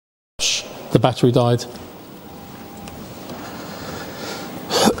The battery died.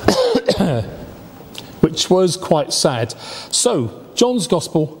 Which was quite sad. So, John's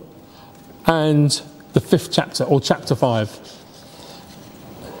Gospel and the 5th chapter, or chapter 5.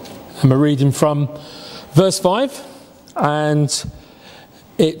 And we're reading from verse 5, and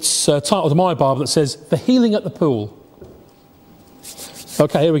it's titled in my Bible that says, The Healing at the Pool.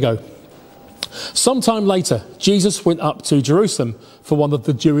 Okay, here we go. Sometime later, Jesus went up to Jerusalem for one of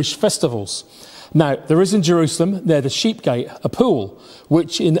the Jewish festivals. Now, there is in Jerusalem, near the Sheep Gate, a pool,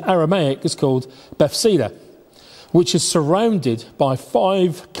 which in Aramaic is called Bethsaida, which is surrounded by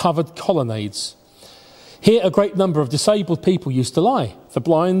 5 covered colonnades. Here a great number of disabled people used to lie, the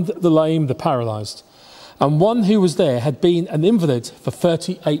blind, the lame, the paralysed. And one who was there had been an invalid for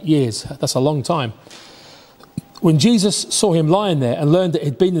 38 years. That's a long time. When Jesus saw him lying there and learned that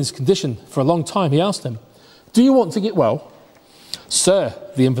he'd been in this condition for a long time, he asked him, "Do you want to get well?" "Sir,"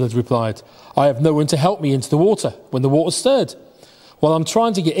 the invalid replied, "I have no one to help me into the water when the water's stirred. While I'm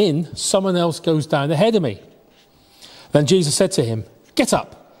trying to get in, someone else goes down ahead of me." Then Jesus said to him, "Get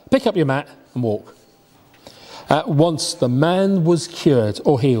up, pick up your mat and walk." At once the man was cured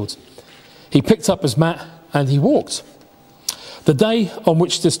or healed. He picked up his mat and he walked. The day on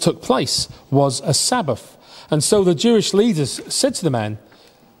which this took place was a Sabbath. And so the Jewish leaders said to the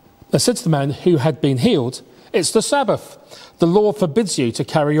man who had been healed, "It's the Sabbath. The law forbids you to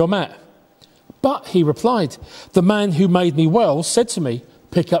carry your mat." "But," he replied, "the man who made me well said to me,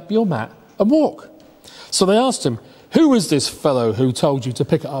 'Pick up your mat and walk.'" So they asked him, "Who is this fellow who told you to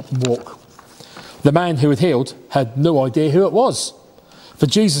pick it up and walk?" The man who had healed had no idea who it was, for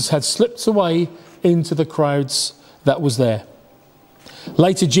Jesus had slipped away into the crowds that was there.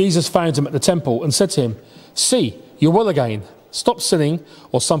 Later Jesus found him at the temple and said to him, "See, you're well again. Stop sinning,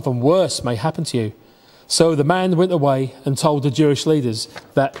 or something worse may happen to you." So the man went away and told the Jewish leaders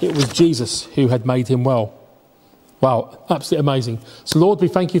that it was Jesus who had made him well. Wow, absolutely amazing. So Lord, we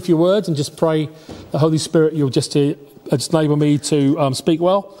thank you for your words, and just pray the Holy Spirit, you'll just enable me to speak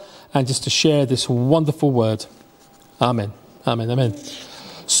well and just to share this wonderful word. Amen. Amen. Amen.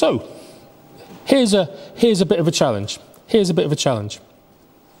 So here's a bit of a challenge. Here's a bit of a challenge.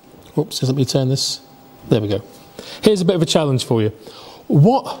 Oops, let me turn this. There we go. Here's a bit of a challenge for you.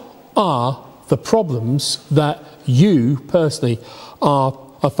 What are the problems that you personally are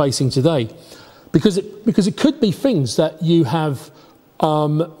facing today? Because it could be things that you have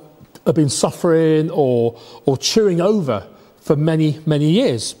been suffering or chewing over for many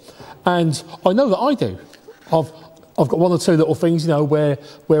years. And I know that I do. I've got one or two little things,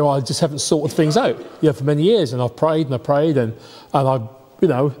 where I just haven't sorted things out, for many years, and I've prayed and I,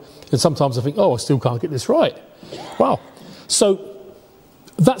 and sometimes I think, oh, I still can't get this right. Wow. So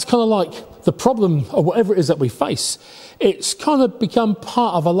that's kind of like the problem, or whatever it is that we face. It's kind of become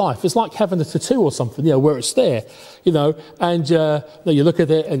part of our life. It's like having a tattoo or something, where it's there, and you look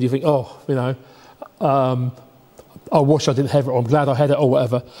at it and you think, oh, I wish I didn't have it, or I'm glad I had it, or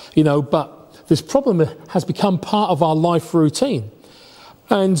whatever, but this problem has become part of our life routine.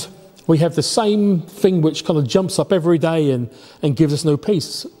 And we have the same thing which kind of jumps up every day and gives us no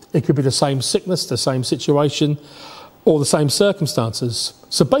peace. It could be the same sickness, the same situation, or the same circumstances.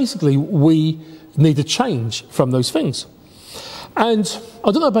 So basically, we need a change from those things. And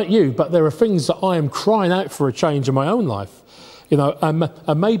I don't know about you, but there are things that I am crying out for a change in my own life. And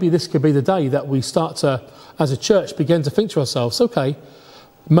maybe this could be the day that we start to, as a church, begin to think to ourselves, okay,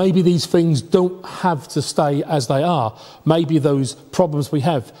 maybe these things don't have to stay as they are. Maybe those problems we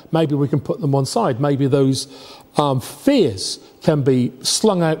have, maybe we can put them one side. Maybe those fears can be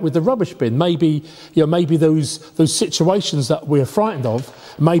slung out with the rubbish bin. Maybe, maybe those situations that we're frightened of,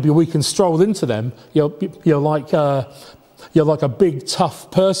 maybe we can stroll into them, like a big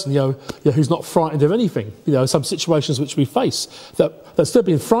tough person, who's not frightened of anything. Some situations which we face that still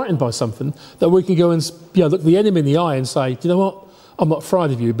being frightened by something, that we can go and look the enemy in the eye and say, "Do you know what? I'm not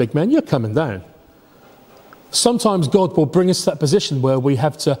frightened of you, big man. You're coming down." Sometimes God will bring us to that position where we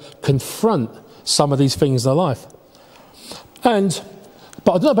have to confront some of these things in our life. But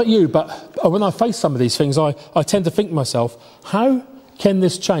I don't know about you, but when I face some of these things, I tend to think to myself, how can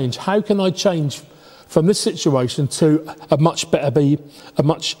this change? How can I change from this situation to a much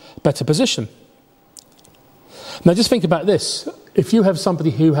better position? Now just think about this. If you have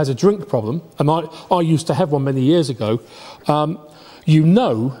somebody who has a drink problem, and I used to have one many years ago, you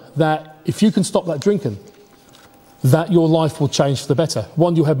know that if you can stop that drinking, that your life will change for the better.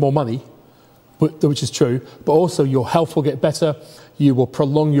 One, you'll have more money, which is true, but also your health will get better, you will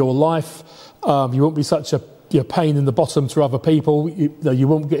prolong your life, you won't be such a pain in the bottom to other people, you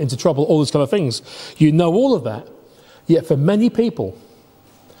won't get into trouble, all those kind of things. You know all of that. Yet for many people,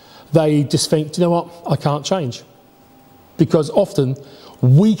 they just think, do you know what, I can't change. Because often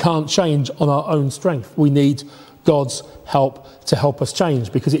we can't change on our own strength. We need God's help to help us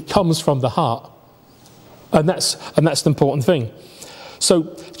change, because it comes from the heart. And that's the important thing.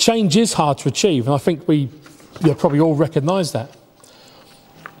 So change is hard to achieve, and I think we probably all recognise that.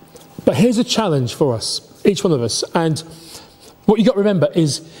 But here's a challenge for us, each one of us. And what you've got to remember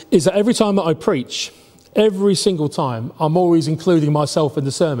is that every time that I preach, every single time, I'm always including myself in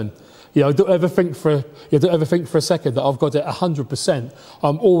the sermon. Don't ever think for a second that I've got it 100%.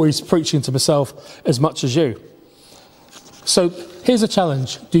 I'm always preaching to myself as much as you. So here's a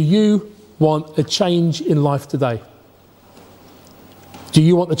challenge. Do you want a change in life today? Do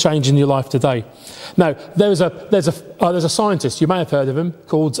you want a change in your life today? Now, there's a scientist, you may have heard of him,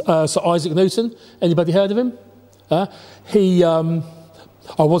 called Sir Isaac Newton. Anybody heard of him? I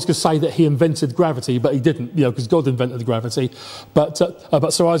was going to say that he invented gravity, but he didn't, because God invented gravity. But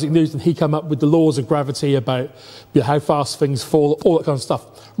Sir Isaac Newton, he came up with the laws of gravity about how fast things fall, all that kind of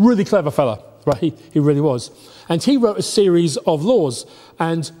stuff. Really clever fella, right? He really was. And he wrote a series of laws,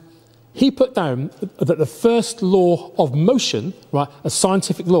 and he put down that the first law of motion, right, a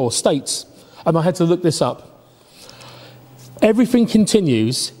scientific law, states, and I had to look this up, everything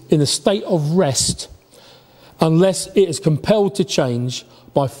continues in a state of rest unless it is compelled to change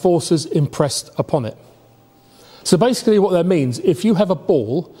by forces impressed upon it. So basically what that means, if you have a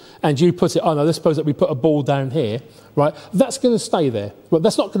ball and you put it, let's suppose that we put a ball down here, right, that's going to stay there. Well,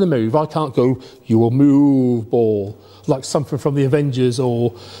 that's not going to move. I can't go, you will move, ball, like something from the Avengers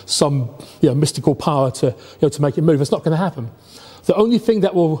or some mystical power to make it move. It's not going to happen. The only thing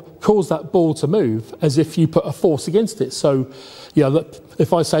that will cause that ball to move is if you put a force against it. So, look,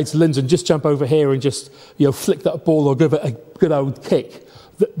 if I say to Lyndon, just jump over here and just, flick that ball or give it a good old kick,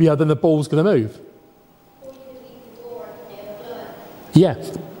 then the ball's going to move. Yeah,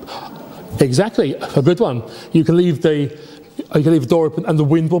 exactly. A good one. You can leave the door open and the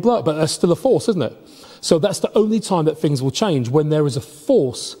wind will blow it, but there's still a force, isn't it? So that's the only time that things will change, when there is a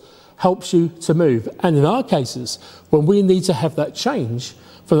force helps you to move. And in our cases, when we need to have that change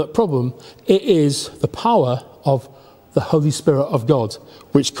from that problem, it is the power of the Holy Spirit of God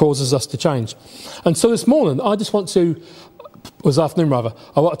which causes us to change. And so this morning, I want to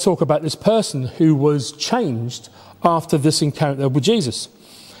talk about this person who was changed after this encounter with Jesus.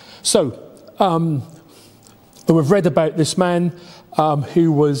 So, we've read about this man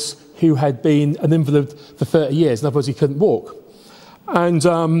who had been an invalid for 30 years. In other words, he couldn't walk. And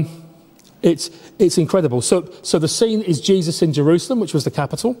it's incredible. So the scene is Jesus in Jerusalem, which was the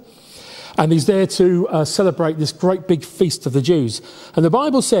capital. And he's there to celebrate this great big feast of the Jews. And the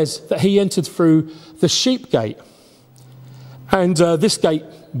Bible says that he entered through the sheep gate. And this gate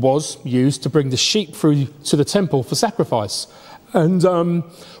was used to bring the sheep through to the temple for sacrifice. And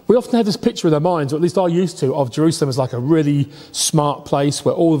we often have this picture in our minds, or at least I used to, of Jerusalem as like a really smart place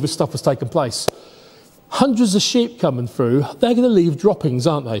where all of this stuff was taking place. Hundreds of sheep coming through, they're going to leave droppings,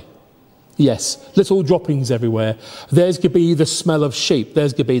 aren't they? Yes, little droppings everywhere. There's going to be the smell of sheep.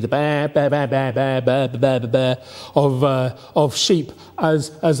 There's going to be the of sheep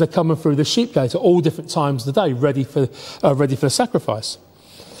as they're coming through the sheep gate at all different times of the day, ready for the sacrifice.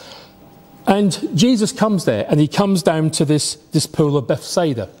 And Jesus comes there, and he comes down to this pool of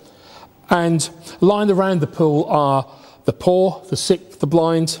Bethsaida. And lined around the pool are the poor, the sick, the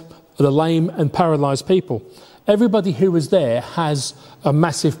blind, the lame and paralysed people. Everybody who was there has a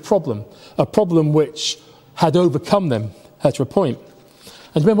massive problem, a problem which had overcome them to a point.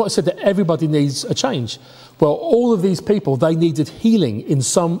 And remember what I said, that everybody needs a change. Well, all of these people, they needed healing in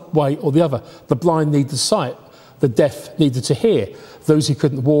some way or the other. The blind needed sight, the deaf needed to hear, those who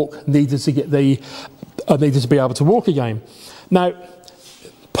couldn't walk needed to be able to walk again. Now,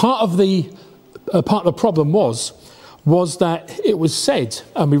 part of the problem was that it was said,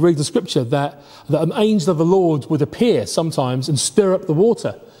 and we read the scripture, that an angel of the Lord would appear sometimes and stir up the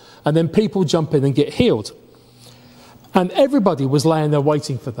water, and then people jump in and get healed. And everybody was laying there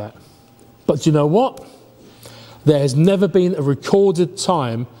waiting for that. But you know what? There has never been a recorded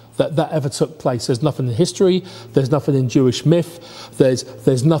time that ever took place. There's nothing in history, there's nothing in Jewish myth,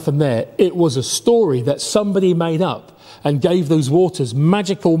 there's nothing there. It was a story that somebody made up and gave those waters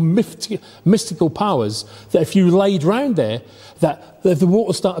magical, mystical powers, that if you laid round there, that if the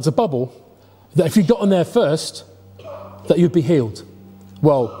water started to bubble, that if you got in there first, that you'd be healed.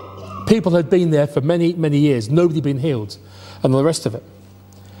 Well, people had been there for many, many years, nobody had been healed, and all the rest of it.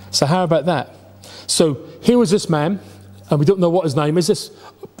 So how about that? So here was this man, and we don't know what his name is.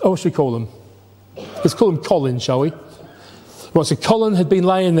 What should we call him? Let's call him Colin, shall we? Well, so Colin had been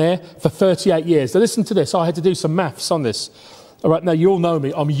laying there for 38 years. Now listen to this. I had to do some maths on this. All right, now you all know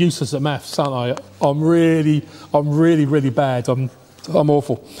me. I'm useless at maths, aren't I? I'm really bad. I'm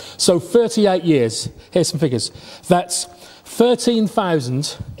awful. So 38 years. Here's some figures. That's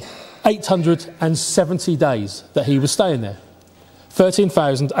 13,870 days that he was staying there.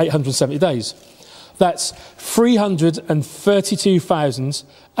 13,870 days. That's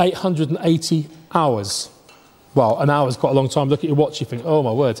 332,880 hours. Well, an hour is quite a long time. Look at your watch, you think, oh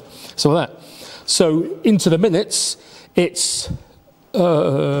my word. So that. So into the minutes, it's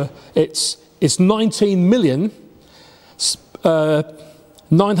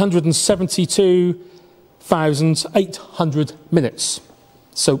 19,972,800 minutes.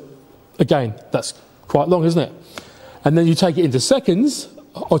 So again, that's quite long, isn't it? And then you take it into seconds.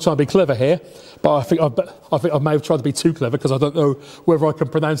 I'll try and be clever here, but I think I may have tried to be too clever because I don't know whether I can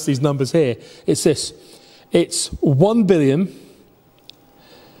pronounce these numbers here. It's this. It's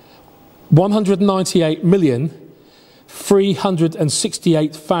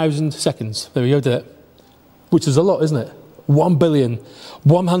 1,198,368,000 seconds. There we go, did it. Which is a lot, isn't it?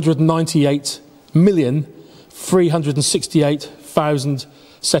 1,198,368,000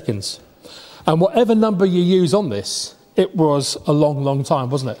 seconds. And whatever number you use on this, it was a long time,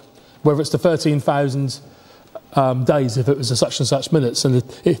 wasn't it? Whether it's the 13,000 days, if it was a such and such minutes, and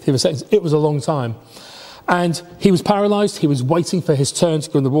if it was seconds, it was a long time. And he was paralysed. He was waiting for his turn to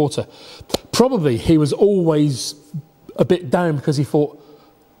go in the water. Probably he was always a bit down because he thought,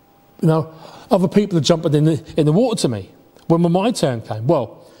 you know, other people are jumping in the water to me. When my turn came,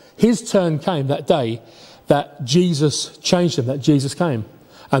 well, his turn came that day that Jesus changed him, that Jesus came.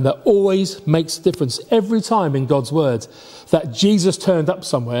 And that always makes a difference. Every time in God's word that Jesus turned up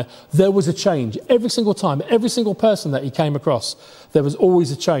somewhere, there was a change. Every single time, every single person that he came across, there was always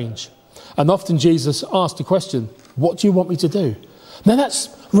a change. And often Jesus asked the question, what do you want me to do? Now that's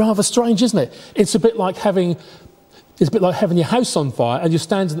rather strange, isn't it? It's a bit like having your house on fire and you're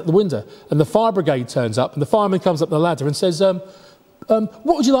standing at the window and the fire brigade turns up and the fireman comes up the ladder and says, what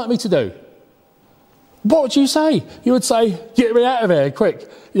would you like me to do? What would you say? You would say, get me out of here, quick.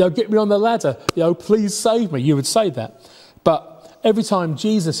 You know, get me on the ladder. You know, please save me. You would say that. But every time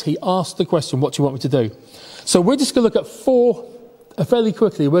Jesus, he asked the question, what do you want me to do? So we're just going to look at fairly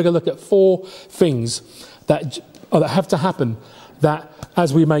quickly, we're going to look at 4 things that have to happen that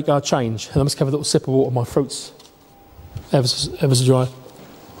as we make our change. And I'm just going to have a little sip of water. My throat's ever so dry.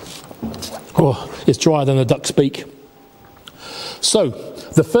 Oh, it's drier than a duck's beak. So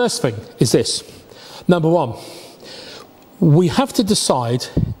the first thing is this. Number 1, we have to decide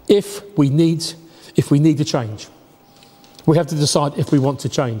if we need to change. We have to decide if we want to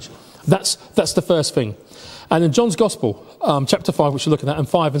change. That's the first thing. And in John's Gospel, chapter 5, which we're looking at, and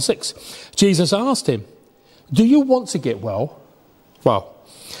 5 and 6, Jesus asked him, do you want to get well? Well,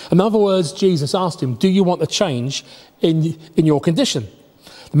 in other words, Jesus asked him, do you want a change in your condition?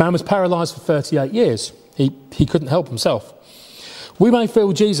 The man was paralysed for 38 years. He couldn't help himself. We may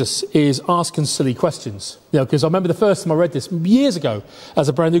feel Jesus is asking silly questions, you know, because I remember the first time I read this years ago as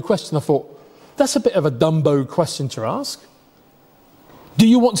a brand new question, I thought, that's a bit of a Dumbo question to ask. Do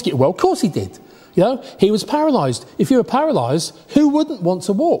you want to get well? Of course he did. You know, he was paralysed. If you were paralysed, who wouldn't want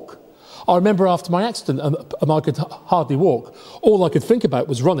to walk? I remember after my accident and I could hardly walk, all I could think about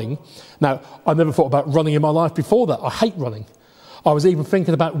was running. Now, I never thought about running in my life before that. I hate running. I was even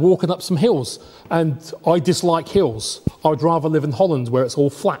thinking about walking up some hills, and I dislike hills. I'd rather live in Holland where it's all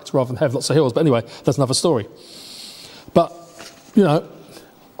flat rather than have lots of hills. But anyway, that's another story. But, you know,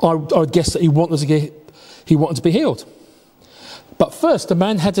 I guess that he wanted to be healed. But first, the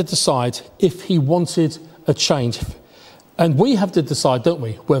man had to decide if he wanted a change. And we have to decide, don't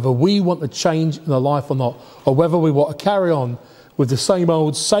we, whether we want a change in our life or not, or whether we want to carry on with the same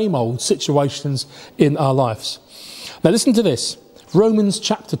old situations in our lives. Now listen to this. Romans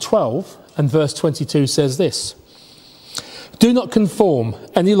chapter 12 and verse 22 says this. Do not conform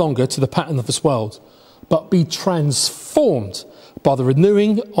any longer to the pattern of this world, but be transformed by the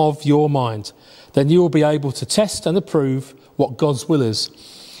renewing of your mind. Then you will be able to test and approve what God's will is,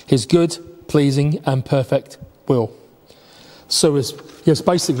 his good, pleasing and perfect will. So it's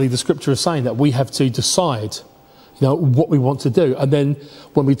basically the scripture is saying that we have to decide, you know, what we want to do. And then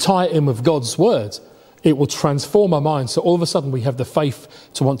when we tie it in with God's word, it will transform our mind. So all of a sudden we have the faith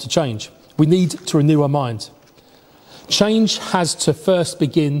to want to change. We need to renew our mind. Change has to first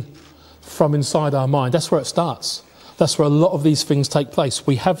begin from inside our mind. That's where it starts. That's where a lot of these things take place.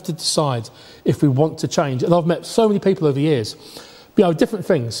 We have to decide if we want to change. And I've met so many people over the years, you know, different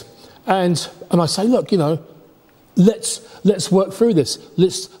things. And I say, look, you know, let's work through this.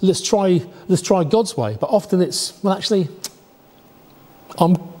 Let's try God's way. But often it's, well, actually,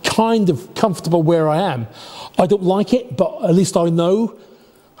 I'm kind of comfortable where I am. I don't like it, but at least I know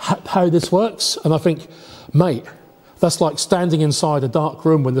how this works. And I think, mate, that's like standing inside a dark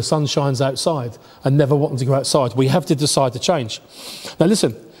room when the sun shines outside and never wanting to go outside. We have to decide to change. Now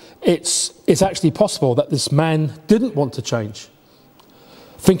listen, it's actually possible that this man didn't want to change.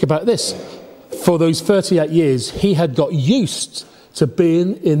 Think about this. For those 38 years, he had got used to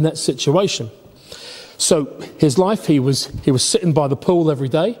being in that situation. So his life, he was sitting by the pool every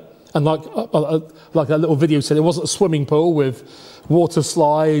day. And like that little video said, it wasn't a swimming pool with water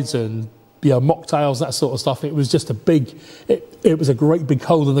slides and mocktails, that sort of stuff. It was just it was a great big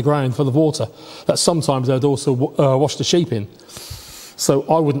hole in the ground full of water that sometimes they'd also wash the sheep in. So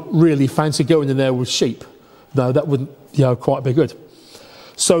I wouldn't really fancy going in there with sheep. No, that wouldn't quite be good.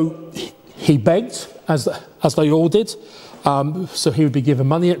 So he begged, as they all did. So he would be given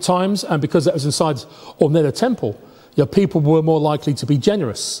money at times, and because that was inside or near the temple, people were more likely to be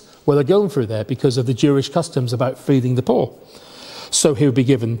generous when they're going through there because of the Jewish customs about feeding the poor. So he would be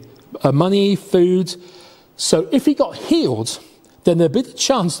given money, food. So if he got healed, then there'd be the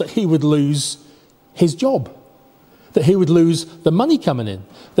chance that he would lose his job, that he would lose the money coming in,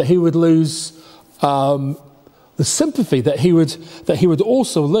 that he would lose the sympathy, that he would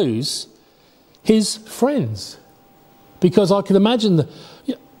also lose his friends. Because I can imagine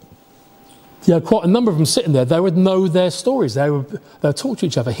quite a number of them sitting there, they would know their stories, they would talk to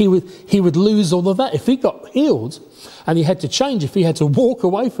each other. He would lose all of that. If he got healed and he had to change, if he had to walk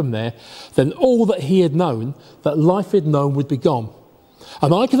away from there, then all that he had known, that life he'd known, would be gone.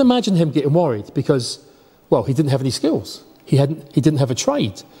 And I can imagine him getting worried because, well, he didn't have any skills. He didn't have a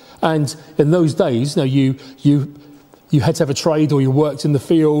trade. And in those days, you had to have a trade, or you worked in the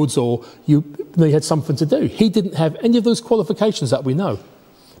fields, or you had something to do. He didn't have any of those qualifications that we know,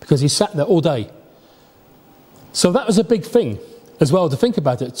 because he sat there all day. So that was a big thing as well to think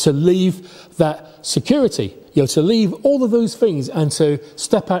about it, to leave that security, to leave all of those things and to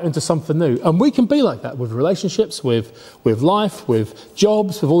step out into something new. And we can be like that with relationships, with life, with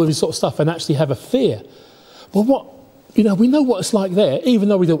jobs, with all of this sort of stuff, and actually have a fear. Well, we know what it's like there, even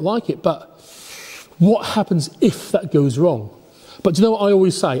though we don't like it, but what happens if that goes wrong? But do you know what I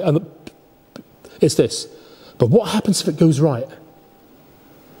always say? And it's this. But what happens if it goes right?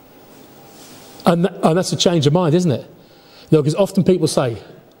 And that's a change of mind, isn't it? Because often people say,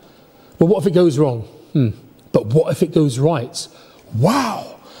 well, what if it goes wrong? But what if it goes right?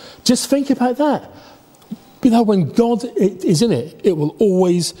 Wow. Just think about that. When God is in it, it will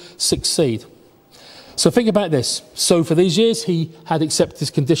always succeed. So think about this. So for these years, he had accepted his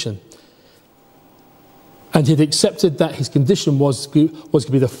condition. And he'd accepted that his condition was going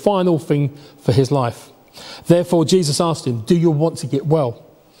to be the final thing for his life. Therefore, Jesus asked him, do you want to get well?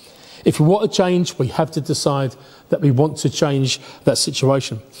 If we want to change, we have to decide that we want to change that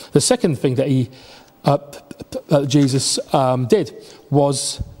situation. The second thing that Jesus did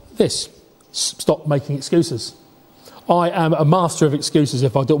was this: stop making excuses. I am a master of excuses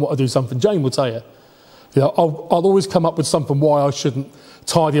if I don't want to do something. Jane will tell you. I'll always come up with something why I shouldn't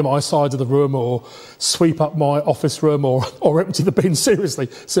tidy my side of the room, or sweep up my office room, or empty the bin. Seriously.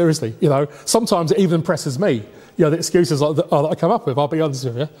 Sometimes it even impresses me. The excuses that I come up with, I'll be honest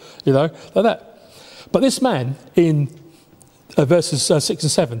with you, like that. But this man, in verses 6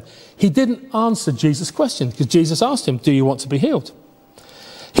 and 7, he didn't answer Jesus' question, because Jesus asked him, do you want to be healed?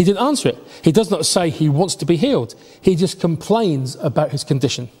 He didn't answer it. He does not say he wants to be healed. He just complains about his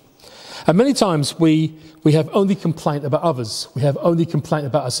condition. And many times we have only complaint about others. We have only complaint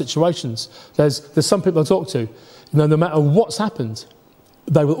about our situations. There's some people I talk to, no matter what's happened,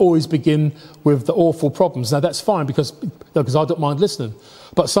 they will always begin with the awful problems. Now, that's fine because I don't mind listening.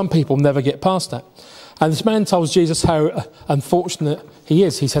 But some people never get past that. And this man tells Jesus how unfortunate he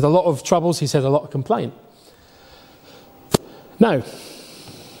is. He's had a lot of troubles. He's had a lot of complaint. Now,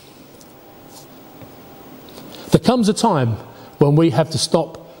 there comes a time when we have to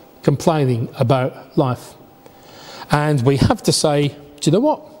stop complaining about life. And we have to say, do you know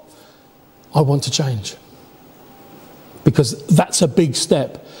what? I want to change. Because that's a big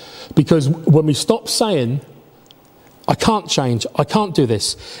step. Because when we stop saying, I can't change, I can't do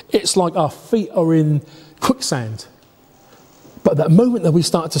this, it's like our feet are in quicksand. But that moment that we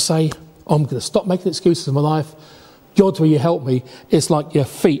start to say, I'm going to stop making excuses in my life, God, will you help me? It's like your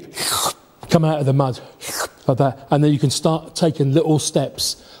feet come out of the mud like that. And then you can start taking little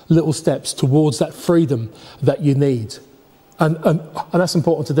steps towards that freedom that you need. And that's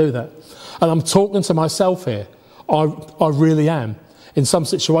important to do that. And I'm talking to myself here. I really am. In some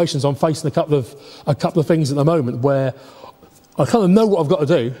situations, I'm facing a couple of things at the moment where I kind of know what I've got to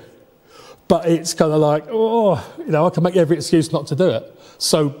do, but it's kind of like, oh, I can make every excuse not to do it.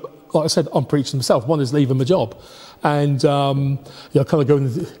 So, like I said, I'm preaching myself. One is leaving my job and, kind of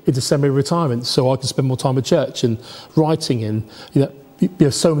going into semi-retirement so I can spend more time at church and writing and,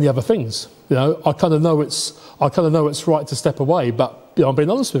 so many other things. I kind of know it's right to step away, but I'm being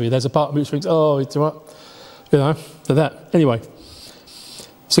honest with you. There's a part of me which thinks, oh, it's all right, that. Anyway,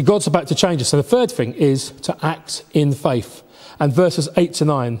 so God's about to change us. So the third thing is to act in faith. And verses 8 to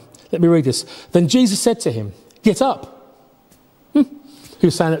 9, let me read this. Then Jesus said to him, get up. He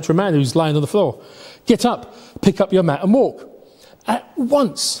was saying that to a man who's laying on the floor. Get up, pick up your mat and walk. At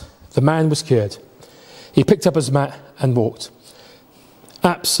once, the man was cured. He picked up his mat and walked.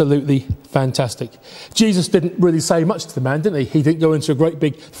 Absolutely fantastic. Jesus didn't really say much to the man, didn't he? He didn't go into a great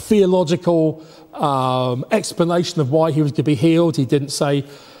big theological explanation of why he was going to be healed. He didn't say,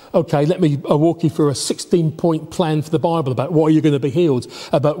 okay, let me walk you through a 16-point plan for the Bible about why you're going to be healed,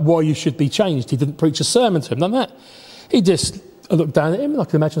 about why you should be changed. He didn't preach a sermon to him, none of that. He just looked down at him, and I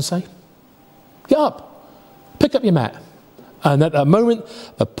can imagine say, get up, pick up your mat. And at that moment,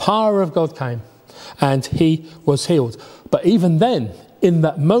 the power of God came, and he was healed. But even then, in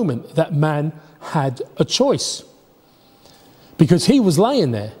that moment, that man had a choice. Because he was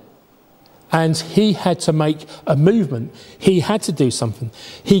laying there, and he had to make a movement. He had to do something.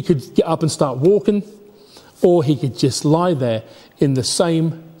 He could get up and start walking, or he could just lie there in the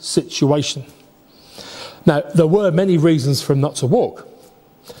same situation. Now, there were many reasons for him not to walk.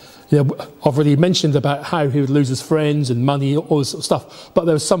 I've already mentioned about how he would lose his friends and money, all this sort of stuff. But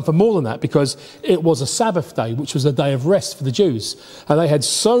there was something more than that, because it was a Sabbath day, which was a day of rest for the Jews. And they had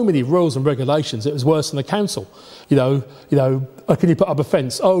so many rules and regulations, it was worse than the council. Can you put up a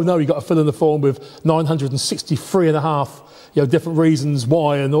fence? Oh, no, you've got to fill in the form with 963 and a half, different reasons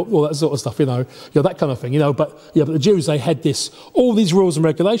why and all that sort of stuff, that kind of thing, But the Jews, they had all these rules and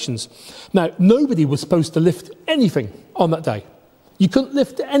regulations. Now, nobody was supposed to lift anything on that day. You couldn't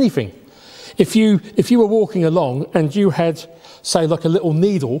lift anything. If you were walking along and you had, say, like a little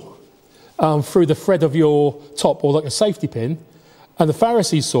needle through the thread of your top, or like a safety pin, and the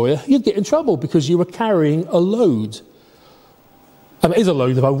Pharisees saw you, you'd get in trouble because you were carrying a load. It is a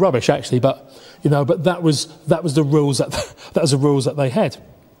load of old rubbish, actually, but that was the rules that they had.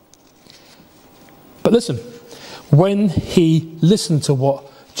 But listen, when he listened to what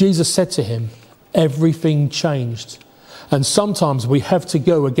Jesus said to him, everything changed. And sometimes we have to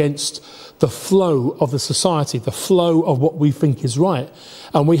go against the flow of the society, the flow of what we think is right.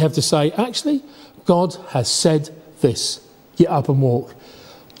 And we have to say, actually, God has said this. Get up and walk.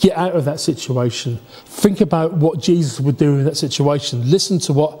 Get out of that situation. Think about what Jesus would do in that situation. Listen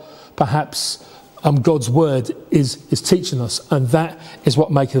to what perhaps God's word is teaching us. And that is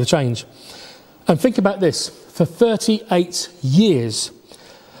what makes the change. And think about this. For 38 years,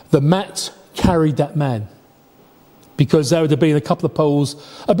 the mat carried that man. Because there would have been a couple of poles,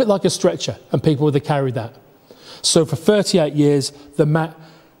 a bit like a stretcher, and people would have carried that. So for 38 years, the mat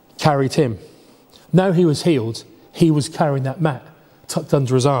carried him. Now he was healed, he was carrying that mat tucked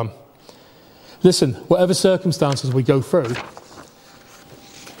under his arm. Listen, whatever circumstances we go through,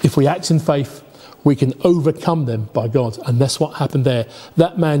 if we act in faith, we can overcome them by God. And that's what happened there.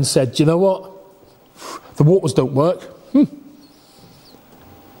 That man said, do you know what? The waters don't work.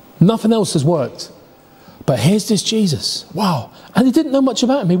 Nothing else has worked. But here's this Jesus. Wow. And he didn't know much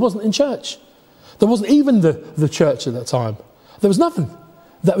about him. He wasn't in church. There wasn't even the church at that time. There was nothing.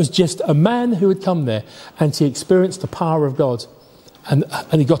 That was just a man who had come there and he experienced the power of God. And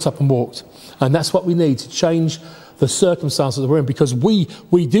he got up and walked. And that's what we need to change the circumstances that we're in, because we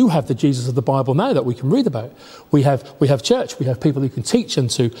do have the Jesus of the Bible now that we can read about. We have church. We have people who can teach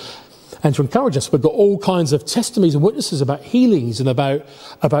and to encourage us. We've got all kinds of testimonies and witnesses about healings and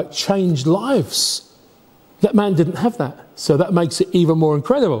about changed lives. That man didn't have that. So that makes it even more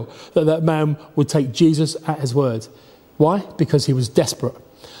incredible that man would take Jesus at his word. Why? Because he was desperate.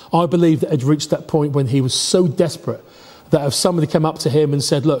 I believe that he'd reached that point when he was so desperate that if somebody came up to him and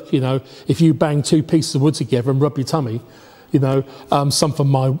said, look, if you bang two pieces of wood together and rub your tummy, something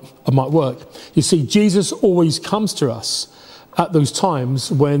might work. You see, Jesus always comes to us at those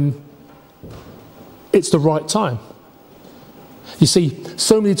times when it's the right time. You see,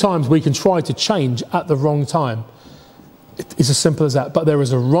 so many times we can try to change at the wrong time. It's as simple as that. But there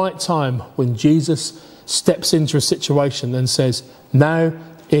is a right time when Jesus steps into a situation and says, now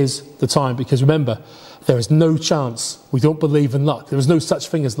is the time. Because remember, there is no chance. We don't believe in luck. There is no such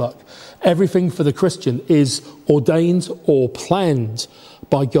thing as luck. Everything for the Christian is ordained or planned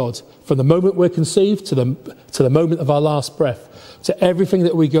by God. From the moment we're conceived to the moment of our last breath, to everything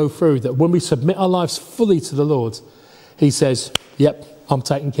that we go through, that when we submit our lives fully to the Lord, he says, yep, I'm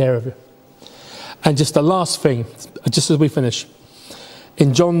taking care of you. And just the last thing, just as we finish,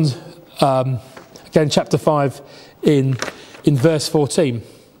 in John, again, chapter 5, in verse 14,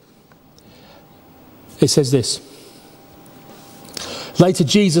 it says this. Later,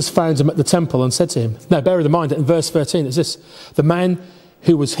 Jesus found him at the temple and said to him, now bear in mind that in verse 13, it's this, the man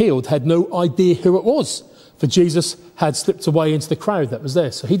who was healed had no idea who it was, for Jesus had slipped away into the crowd that was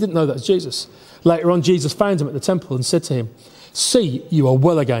there. So he didn't know that was Jesus. Later on, Jesus found him at the temple and said to him, see, you are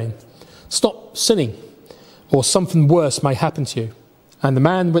well again. Stop sinning, or something worse may happen to you. And the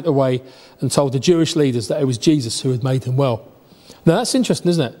man went away and told the Jewish leaders that it was Jesus who had made him well. Now that's interesting,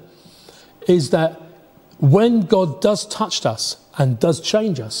 isn't it? Is that when God does touch us and does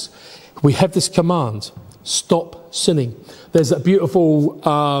change us, we have this command, stop sinning. There's that beautiful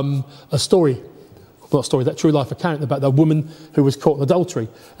that true life account about that woman who was caught in adultery,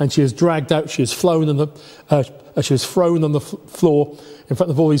 and she was dragged out, she was thrown on the floor in front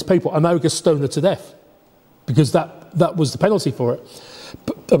of all these people, and they were going to stone her to death because that was the penalty for it.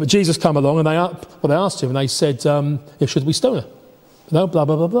 But Jesus came along and they asked him, and they said, should we stone her? No, blah,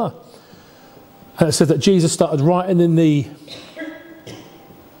 blah, blah, blah. And it said that Jesus started writing in the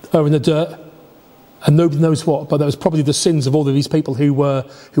dirt, and nobody knows what, but that was probably the sins of all of these people who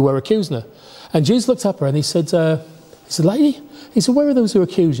were accusing her. And Jesus looked up at her and he said, lady, he said, where are those who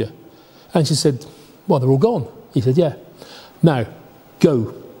accuse you? And she said, well, they're all gone. He said, yeah. Now,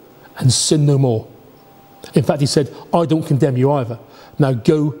 go and sin no more. In fact, he said, I don't condemn you either. Now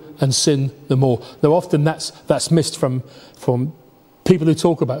go and sin no more. Now, often that's missed from people who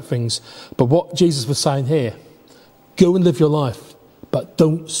talk about things. But what Jesus was saying here, go and live your life, but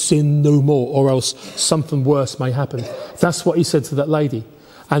don't sin no more, or else something worse may happen. That's what he said to that lady.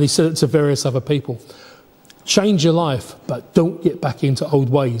 And he said it to various other people. Change your life, but don't get back into old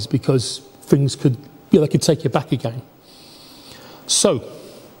ways, because things could take you back again. So,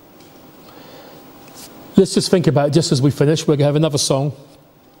 let's just think about it just as we finish. We're going to have another song.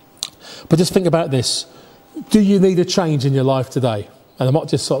 But just think about this. Do you need a change in your life today? And I'm not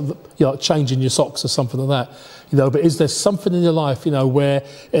just sort of, changing your socks or something like that. But is there something in your life, where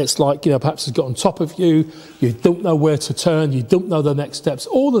it's like, perhaps it's got on top of you, you don't know where to turn, you don't know the next steps,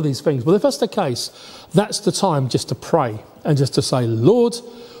 all of these things. Well, if that's the case, that's the time just to pray and just to say, Lord,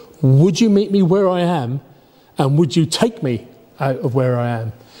 would you meet me where I am, and would you take me out of where I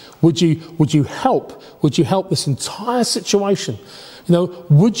am? Would you help this entire situation?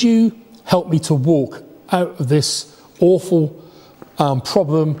 Would you help me to walk out of this awful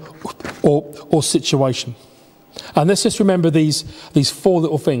problem or situation? And let's just remember these four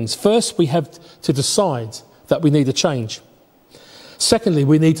little things. First, we have to decide that we need a change. Secondly,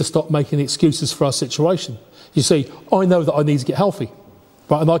 we need to stop making excuses for our situation. You see, I know that I need to get healthy,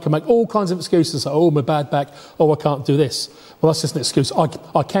 right? And I can make all kinds of excuses, like, my bad back, I can't do this. Well, that's just an excuse.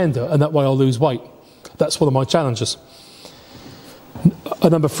 I can do it, and that way I'll lose weight. That's one of my challenges.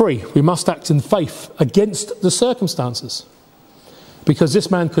 And number three, we must act in faith against the circumstances. Because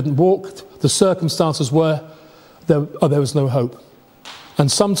this man couldn't walk, the circumstances were, there was no hope.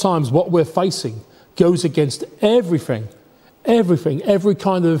 And sometimes what we're facing goes against everything, every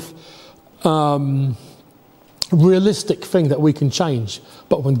kind of realistic thing that we can change.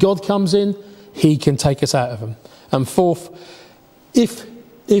 But when God comes in, he can take us out of them. And fourth,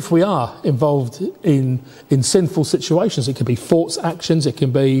 if we are involved in sinful situations, it can be thoughts, actions, it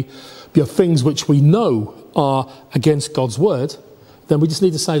can be things which we know are against God's word, then we just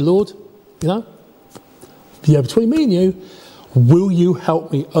need to say, Lord, between me and you, will you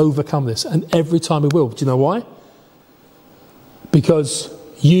help me overcome this? And every time he will. Do you know why? Because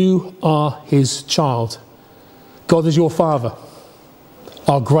you are his child. God is your father,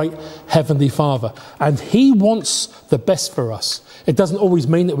 our great heavenly father. And he wants the best for us. It doesn't always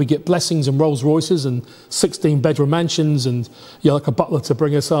mean that we get blessings and Rolls Royces and 16-bedroom mansions and like a butler to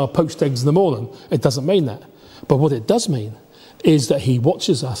bring us our poached eggs in the morning. It doesn't mean that. But what it does mean is that he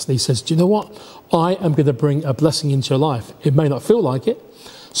watches us and he says, do you know what? I am going to bring a blessing into your life. It may not feel like it.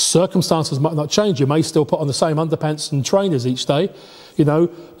 Circumstances might not change. You may still put on the same underpants and trainers each day.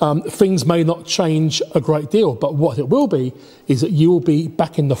 Things may not change a great deal. But what it will be is that you will be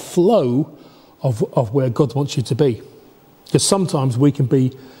back in the flow of where God wants you to be. Because sometimes we can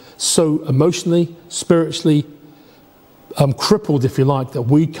be so emotionally, spiritually crippled, if you like, that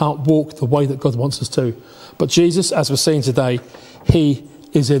we can't walk the way that God wants us to. But Jesus, as we're seeing today, he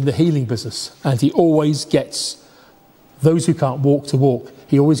is in the healing business, and he always gets those who can't walk to walk.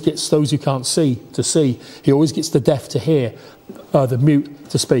 He always gets those who can't see to see. He always gets the deaf to hear, the mute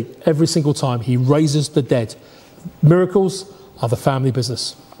to speak. Every single time he raises the dead. Miracles are the family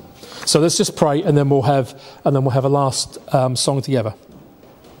business. So let's just pray, and then we'll have a last song together.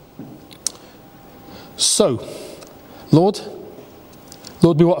 So, Lord,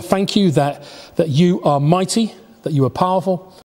 we want to thank you that you are mighty, that you are powerful,